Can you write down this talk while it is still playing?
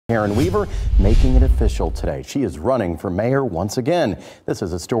Karen Weaver making it official today. She is running for mayor once again. This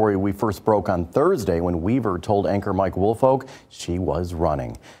is a story we first broke on Thursday when Weaver told anchor Mike Woolfolk she was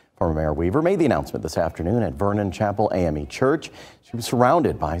running. Former Mayor Weaver made the announcement this afternoon at Vernon Chapel A.M.E Church. She was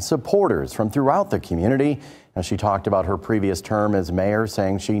surrounded by supporters from throughout the community. As she talked about her previous term as mayor,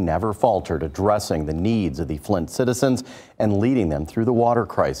 saying she never faltered addressing the needs of the Flint citizens and leading them through the water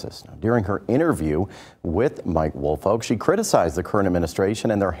crisis. Now, during her interview with Mike Woolfolk, she criticized the current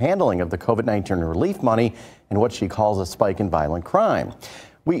administration and their handling of the COVID-19 relief money and what she calls a spike in violent crime.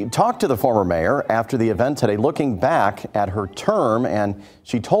 We talked to the former mayor after the event today, looking back at her term, and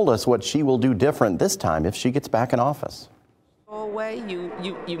she told us what she will do different this time if she gets back in office. Way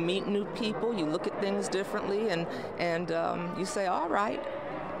you meet new people, you look at things differently, and you say, all right,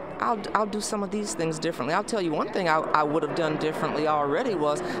 I'll do some of these things differently. I'll tell you one thing I would have done differently already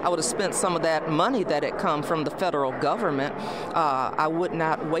was I would have spent some of that money that had come from the federal government. I would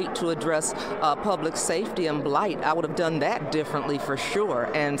not wait to address public safety and blight. I would have done that differently for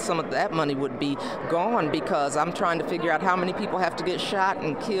sure, and some of that money would be gone because I'm trying to figure out how many people have to get shot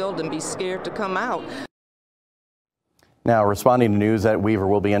and killed and be scared to come out. Now, responding to news that Weaver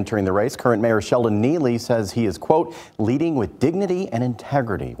will be entering the race, current Mayor Sheldon Neeley says he is, quote, leading with dignity and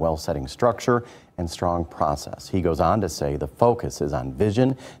integrity while setting structure and strong process. He goes on to say the focus is on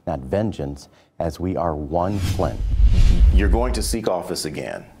vision, not vengeance, as we are one Flint. You're going to seek office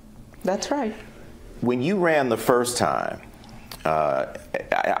again. That's right. When you ran the first time,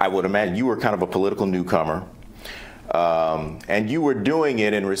 I would imagine you were kind of a political newcomer. And you were doing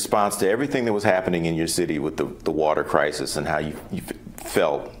it in response to everything that was happening in your city with the water crisis and how you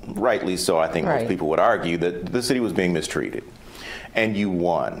felt, rightly so, I think most people would argue, that the city was being mistreated. And you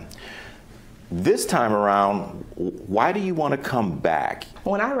won. This time around, why do you want to come back?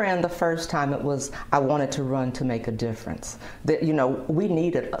 When I ran the first time, it was I wanted to run to make a difference. That, you know, we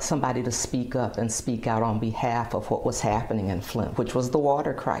needed somebody to speak up and speak out on behalf of what was happening in Flint, which was the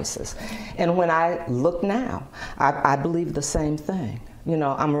water crisis. And when I look now, I believe the same thing. You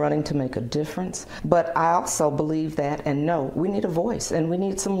know, I'm running to make a difference, but I also believe that and know we need a voice and we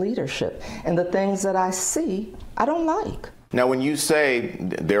need some leadership. And the things that I see, I don't like. Now, when you say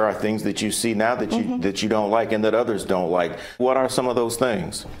there are things that you see now that you don't like and that others don't like, what are some of those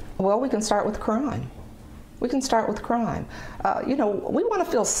things? Well, we can start with crime. We can start with crime. You know, we want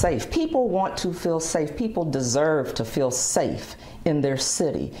to feel safe. People want to feel safe. People deserve to feel safe in their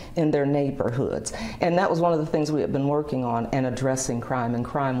city, in their neighborhoods. And that was one of the things we had been working on and addressing crime, and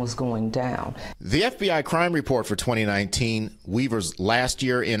crime was going down. The FBI crime report for 2019, Weaver's last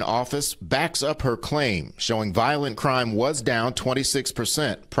year in office, backs up her claim, showing violent crime was down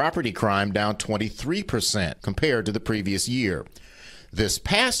 26%, property crime down 23% compared to the previous year. This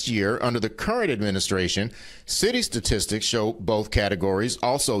past year, under the current administration, city statistics show both categories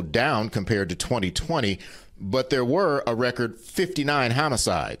also down compared to 2020, but there were a record 59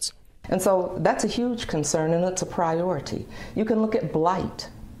 homicides. And so that's a huge concern, and it's a priority. You can look at blight.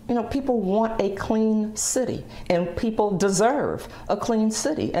 You know, people want a clean city, and people deserve a clean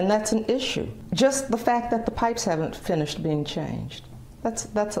city, and that's an issue. Just the fact that the pipes haven't finished being changed, that's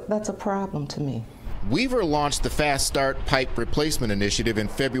a problem to me. Weaver launched the Fast Start Pipe Replacement Initiative in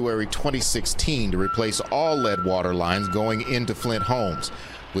February 2016 to replace all lead water lines going into Flint homes.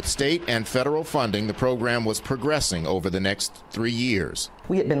 With state and federal funding, the program was progressing over the next 3 years.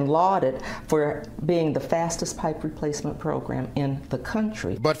 We had been lauded for being the fastest pipe replacement program in the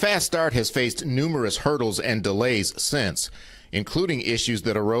country. But Fast Start has faced numerous hurdles and delays since, including issues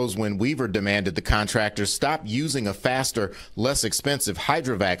that arose when Weaver demanded the contractors stop using a faster, less expensive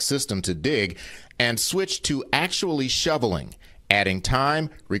hydrovac system to dig and switch to actually shoveling, adding time,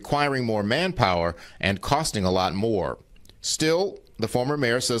 requiring more manpower, and costing a lot more. Still, the former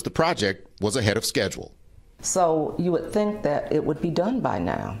mayor says the project was ahead of schedule. So you would think that it would be done by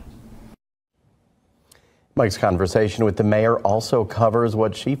now. Mike's conversation with the mayor also covers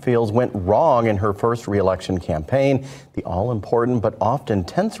what she feels went wrong in her first re-election campaign, the all-important but often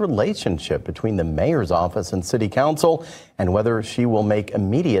tense relationship between the mayor's office and city council, and whether she will make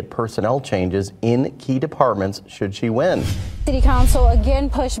immediate personnel changes in key departments should she win. City Council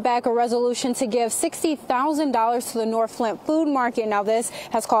again pushed back a resolution to give $60,000 to the North Flint Food Market. Now, this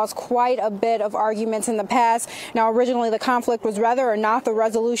has caused quite a bit of arguments in the past. Now, originally the conflict was whether or not the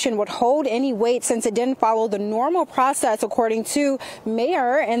resolution would hold any weight since it didn't follow the normal process according to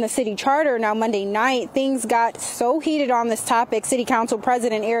mayor and the city charter. Now, Monday night, things got so heated on this topic. City Council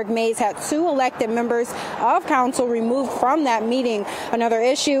President Eric Mays had 2 elected members of council removed from that meeting. Another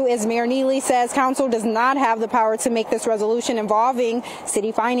issue is Mayor Neeley says council does not have the power to make this resolution involving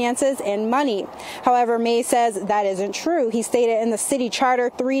city finances and money. However, May says that isn't true. He stated in the city charter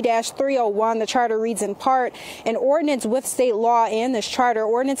 3-301, the charter reads in part, an ordinance with state law and this charter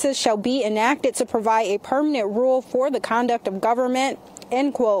ordinances shall be enacted to provide a permanent rule for the conduct of government,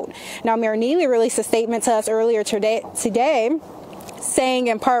 end quote. Now, Mayor Neeley released a statement to us earlier today saying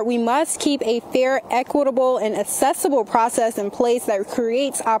in part, we must keep a fair, equitable, and accessible process in place that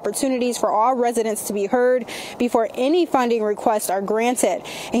creates opportunities for all residents to be heard before any funding requests are granted.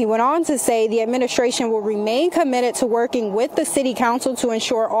 And he went on to say the administration will remain committed to working with the City Council to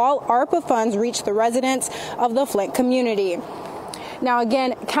ensure all ARPA funds reach the residents of the Flint community. Now,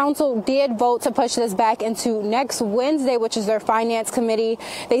 again, council did vote to push this back into next Wednesday, which is their finance committee.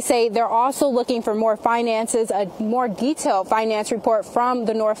 They say they're also looking for more finances, a more detailed finance report from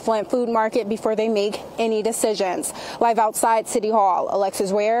the North Flint food market before they make any decisions. Live outside City Hall,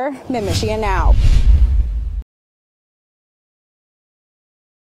 Alexis Ware, Mid-Michigan Now.